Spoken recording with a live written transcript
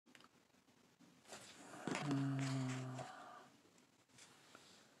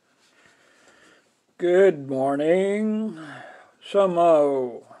Good morning,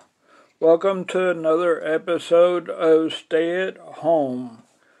 Samo. Welcome to another episode of Stay at Home.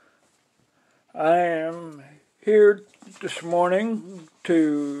 I am here this morning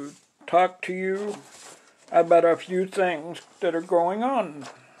to talk to you about a few things that are going on.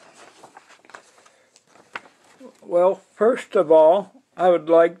 Well, first of all, I would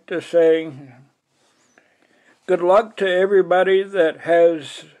like to say good luck to everybody that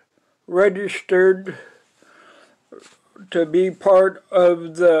has registered to be part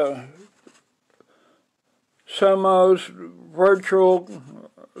of the Samo's virtual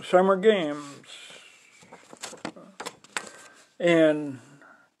summer games. And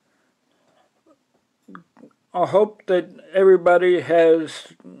I hope that everybody has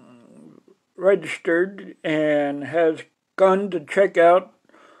registered and has gone to check out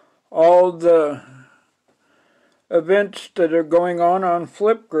all the events that are going on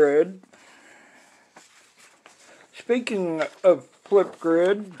Flipgrid. Speaking of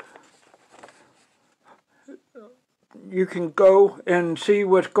Flipgrid, you can go and see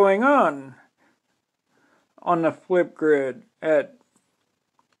what's going on the Flipgrid at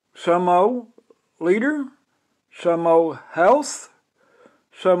Samo Leader, Samo Health,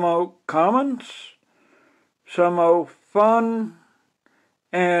 Samo Commons, Samo Fun,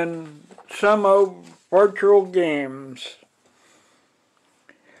 and Samo Virtual Games.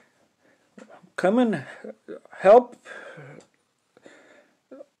 Come and help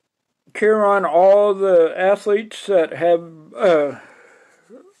cheer on all the athletes that have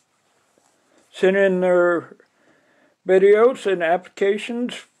sent in their videos and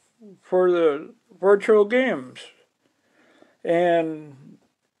applications for the virtual games. And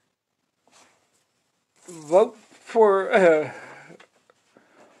vote for,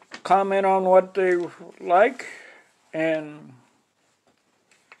 comment on what they like, and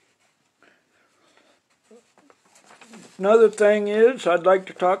another thing I'd like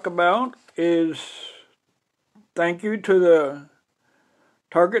to talk about is thank you to the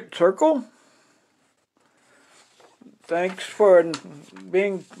Target Circle. Thanks for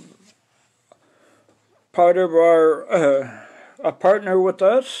being part of a partner with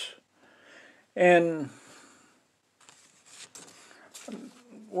us. And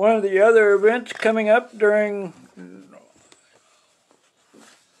one of the other events coming up during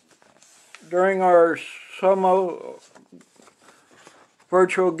our Samo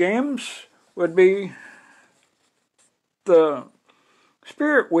virtual games would be the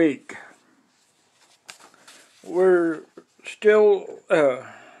Spirit Week. We're still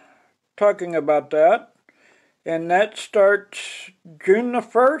talking about that, and that starts June the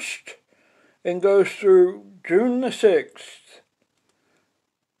 1st and goes through June the 6th.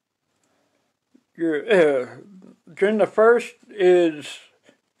 June the 1st is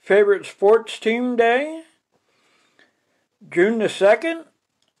Favorite Sports Team Day. June the 2nd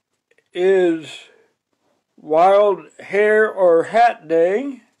is Wild Hair or Hat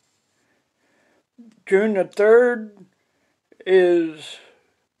Day. June the 3rd is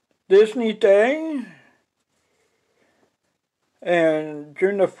Disney Day. And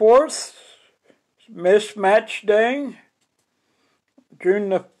June the 4th is Mismatch Day. June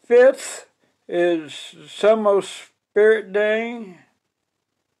the 5th is Samo Spirit Day.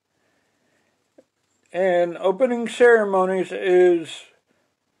 And opening ceremonies is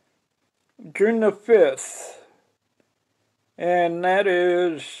June the 5th. And that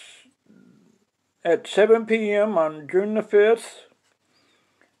is at 7 p.m. on June the 5th.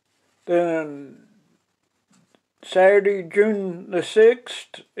 Then Saturday, June the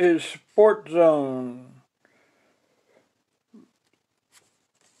 6th is Sport Zone.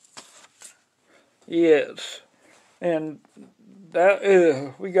 Yes. And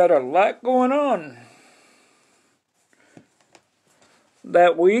that we got a lot going on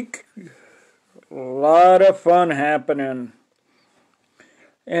that week. A lot of fun happening.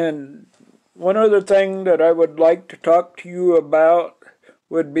 And one other thing that I would like to talk to you about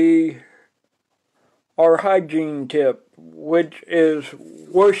would be our hygiene tip, which is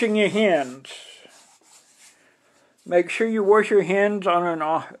washing your hands. Make sure you wash your hands on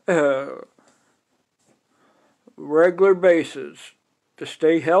a regular basis to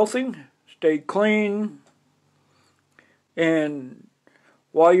stay healthy, stay clean, and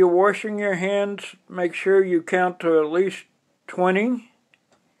while you're washing your hands, make sure you count to at least 20,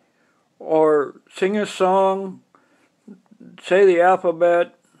 or sing a song, say the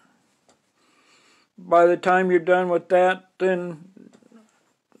alphabet. By the time you're done with that, then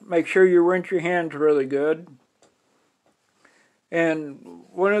make sure you rinse your hands really good. And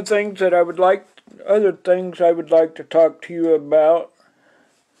one of the things that other things I would like to talk to you about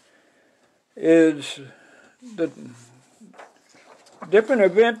is the different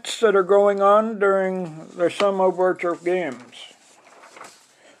events that are going on during the summer virtual games.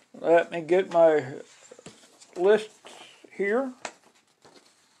 Let me get my list here.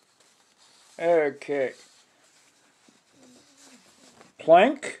 Okay.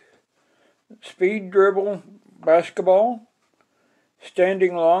 Plank, speed dribble, basketball,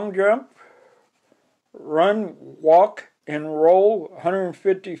 standing long jump, run, walk, and roll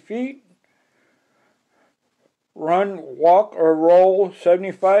 150 feet, run, walk, or roll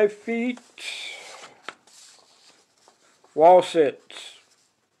 75 feet, wall sits,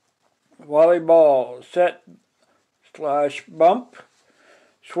 volleyball, set / bump,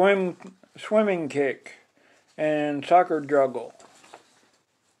 swimming kick, and soccer juggle.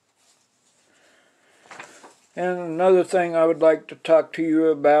 And another thing I would like to talk to you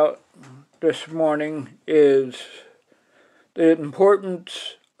about this morning is the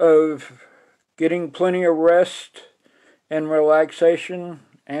importance of getting plenty of rest and relaxation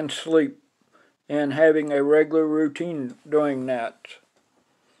and sleep, and having a regular routine doing that.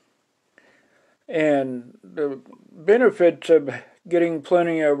 And the benefits of getting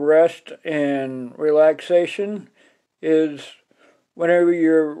plenty of rest and relaxation is whenever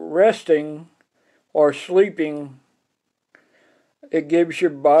you're resting or sleeping, it gives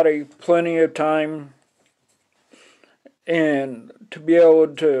your body plenty of time and to be able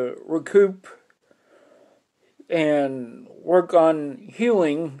to recoup and work on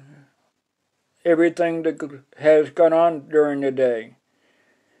healing everything that has gone on during the day.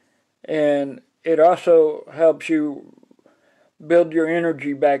 And it also helps you build your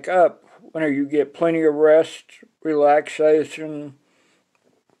energy back up whenever you get plenty of rest, relaxation,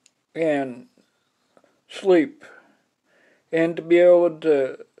 and sleep. And to be able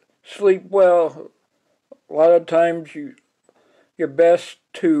to sleep well, a lot of times you're best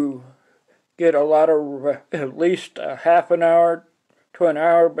to get a lot of, at least a half an hour to an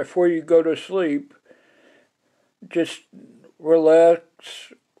hour before you go to sleep. Just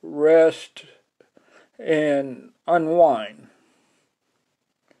relax, rest, and unwind.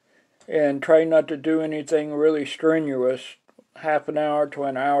 And try not to do anything really strenuous half an hour to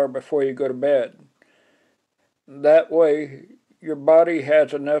an hour before you go to bed. That way, your body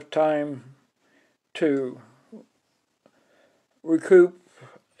has enough time to recoup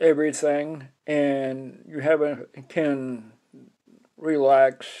everything, and you can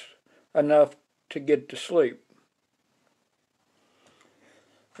relax enough to get to sleep.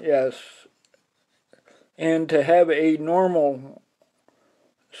 Yes, and to have a normal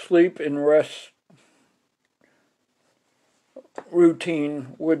sleep and rest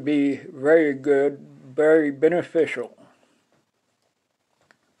routine would be very good, very beneficial.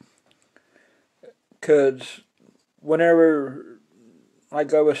 Because whenever,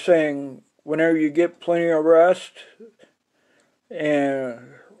 like I was saying, whenever you get plenty of rest and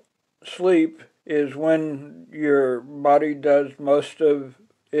sleep is when your body does most of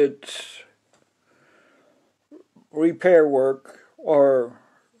its repair work or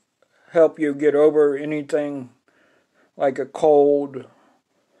help you get over anything like a cold.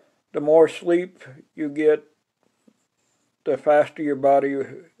 The more sleep you get, the faster your body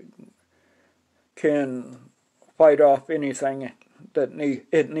can fight off anything that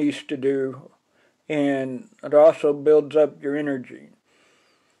it needs to do, and it also builds up your energy.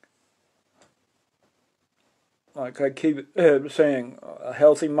 Like I keep saying, a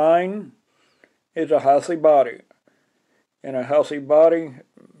healthy mind is a healthy body, and a healthy body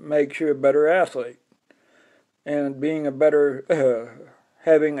makes you a better athlete, and being a better,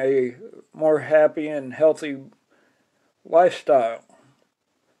 having a more happy and healthy lifestyle.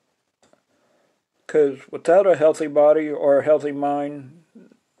 Because without a healthy body or a healthy mind,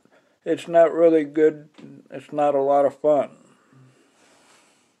 it's not really good, it's not a lot of fun.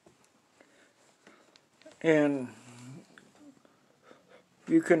 And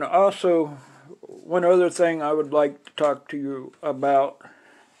you can also, one other thing I would like to talk to you about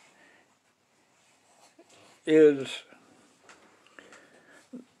is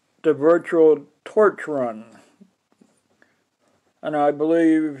the virtual torch run. And I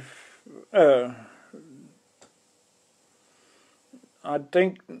believe, I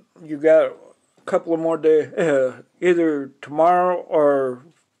think you got a couple of more days, either tomorrow or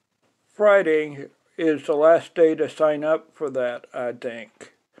Friday is the last day to sign up for that, I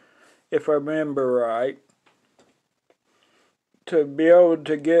think, if I remember right. To be able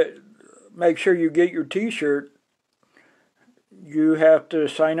to make sure you get your t-shirt, you have to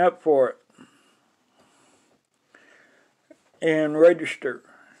sign up for it and register.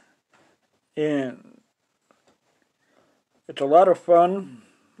 And it's a lot of fun.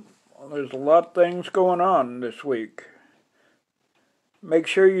 there's a lot of things going on this week. Make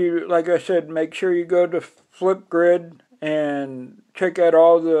sure you, like I said, make sure you go to Flipgrid and check out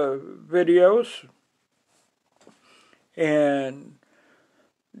all the videos. And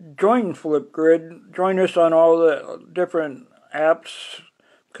join Flipgrid. Join us on all the different apps,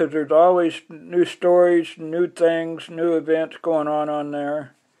 because there's always new stories, new things, new events going on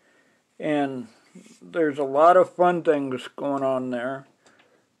there. And there's a lot of fun things going on there.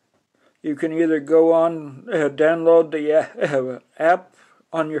 You can either go on, download the app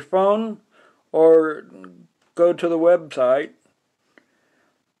on your phone, or go to the website,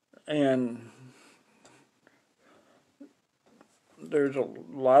 and there's a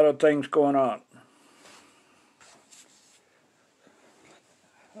lot of things going on.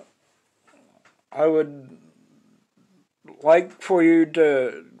 I would like for you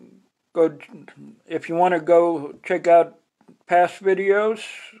to go, if you want to go check out past videos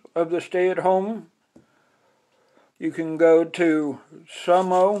of the stay at home, you can go to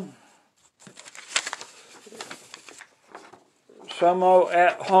Sumo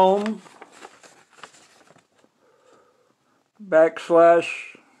at home /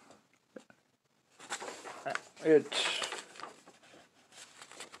 it's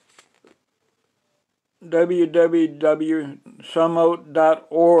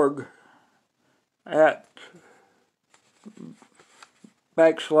www.sumo.org at /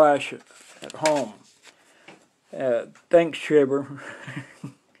 at home. Thanks, Shiver.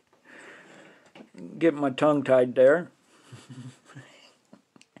 Get my tongue tied there.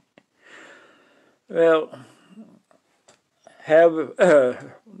 Well,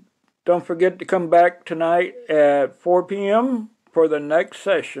 don't forget to come back tonight at 4 p.m. for the next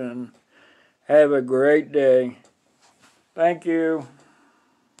session. Have a great day. Thank you.